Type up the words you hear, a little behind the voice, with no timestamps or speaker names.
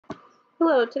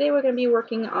Hello, today we're going to be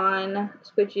working on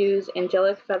Squijoo's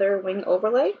Angelic Feather Wing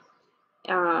Overlay.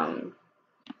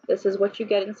 This is what you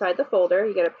get inside the folder.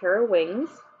 You get a pair of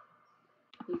wings,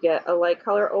 you get a light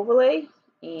color overlay,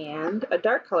 and a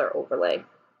dark color overlay.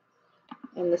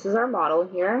 And this is our model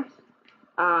here.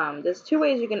 There's two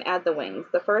ways you can add the wings.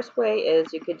 The first way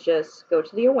is you could just go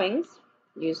to your wings,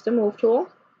 use the move tool,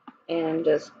 and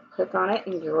just click on it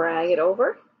and drag it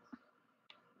over,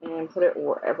 and put it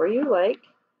wherever you like.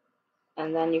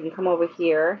 And then you can come over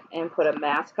here and put a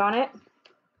mask on it.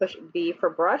 Push B for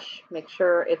brush, make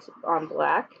sure it's on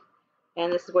black,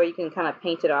 and this is where you can kind of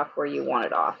paint it off where you want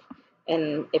it off.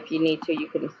 And if you need to, you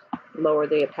can lower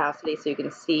the opacity so you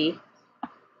can see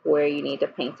where you need to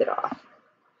paint it off.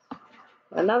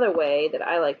 Another way that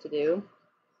I like to do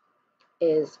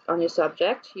is on your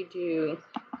subject, you do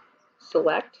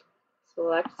select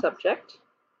subject,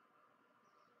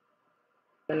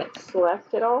 and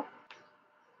select it all.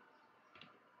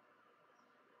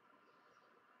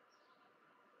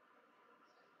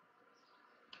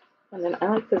 And then I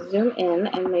like to zoom in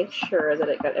and make sure that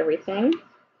it got everything.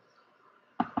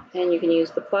 And you can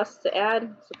use the plus to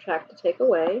add, subtract to take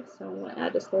away. So I'm going to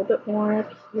add just a little bit more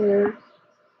up here.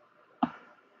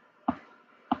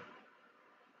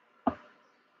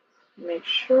 Make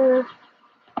sure,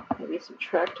 maybe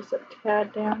subtract just a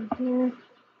tad down here.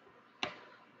 I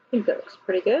think that looks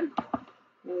pretty good.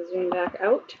 And zoom back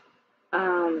out.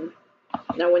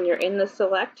 Now when you're in the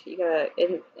select, you gotta,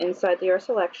 inside your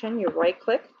selection, you right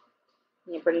click,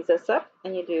 and it brings this up,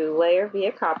 and you do layer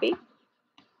via copy.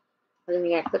 And then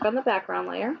you gotta click on the background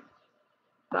layer,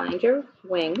 find your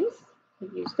wings,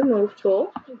 use the move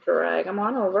tool, drag them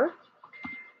on over,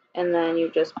 and then you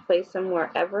just place them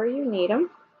wherever you need them.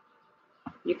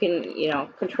 You can,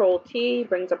 Control T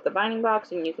brings up the binding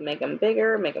box, and you can make them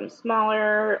bigger, make them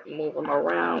smaller, move them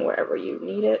around wherever you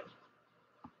need it.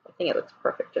 I think it looks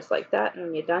perfect just like that. And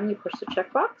when you're done, you push the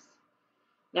checkbox.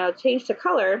 Now to change the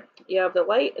color, you have the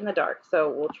light and the dark. So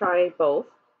we'll try both.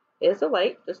 Here's the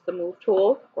light, just the move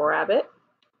tool, grab it,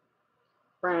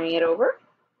 bring it over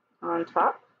on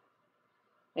top.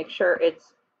 Make sure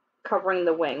it's covering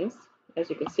the wings, as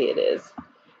you can see it is.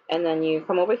 And then you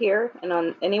come over here, and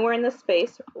on anywhere in this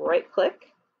space, right click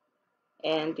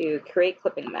and do create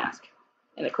clipping mask,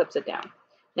 and it clips it down.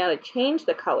 Now to change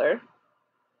the color,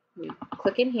 you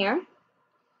click in here,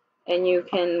 and you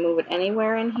can move it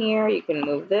anywhere in here. You can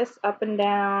move this up and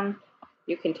down.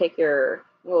 You can take your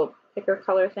little picker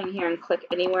color thing here and click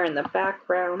anywhere in the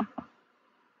background.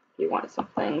 If you want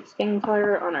something skin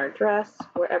color on our dress,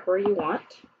 wherever you want.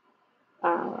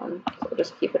 So we'll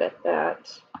just keep it at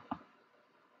that.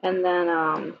 And then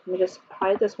let me just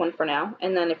hide this one for now.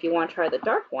 And then if you want to try the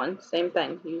dark one, same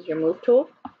thing. Use your move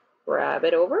tool, grab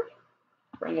it over,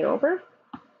 bring it over.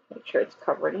 Make sure it's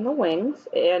covering the wings.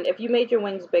 And if you made your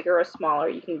wings bigger or smaller,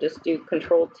 you can just do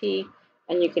Control T,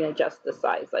 and you can adjust the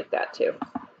size like that too.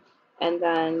 And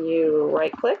then you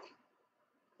right click,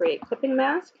 create clipping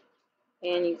mask,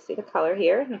 and you see the color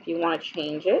here. And if you want to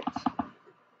change it,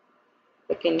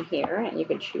 click in here, and you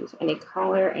can choose any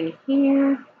color in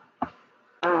here.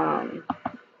 You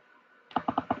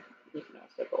can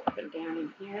also go up and down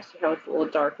in here, see how it's a little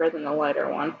darker than the lighter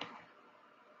one.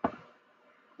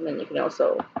 And then you can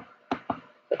also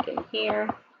click in here.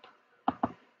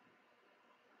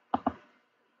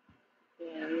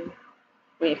 And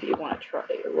if you want to try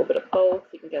a little bit of both,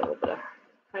 you can get a little bit of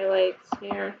highlights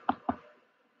here.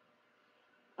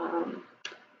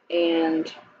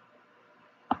 And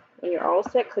when you're all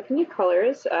set, click in your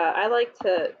colors. I like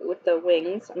to, with the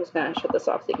wings, I'm just going to shut this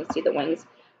off so you can see the wings.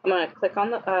 I'm going to click on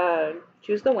the,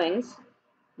 choose the wings.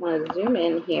 I'm going to zoom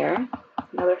in here.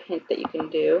 Another hint that you can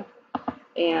do.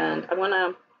 And I want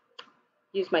to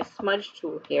use my smudge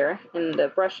tool here. And the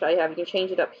brush I have, you can change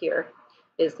it up here,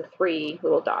 is the 3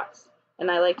 little dots.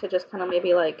 And I like to just kind of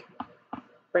maybe like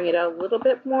bring it out a little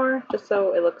bit more, just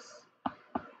so it looks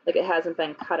like it hasn't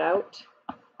been cut out.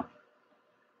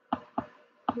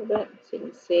 A little bit, so you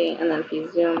can see. And then if you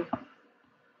zoom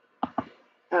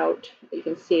out, you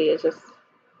can see it's just,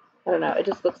 I don't know, it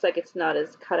just looks like it's not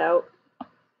as cut out.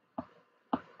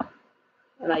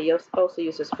 And I also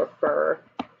use this for fur.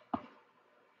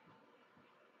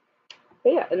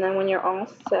 But yeah, and then when you're all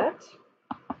set,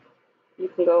 you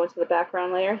can go into the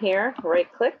background layer here,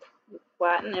 right click,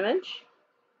 flatten image,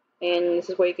 and this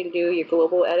is where you can do your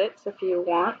global edits if you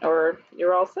want, or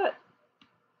you're all set.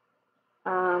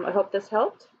 I hope this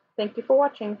helped. Thank you for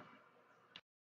watching.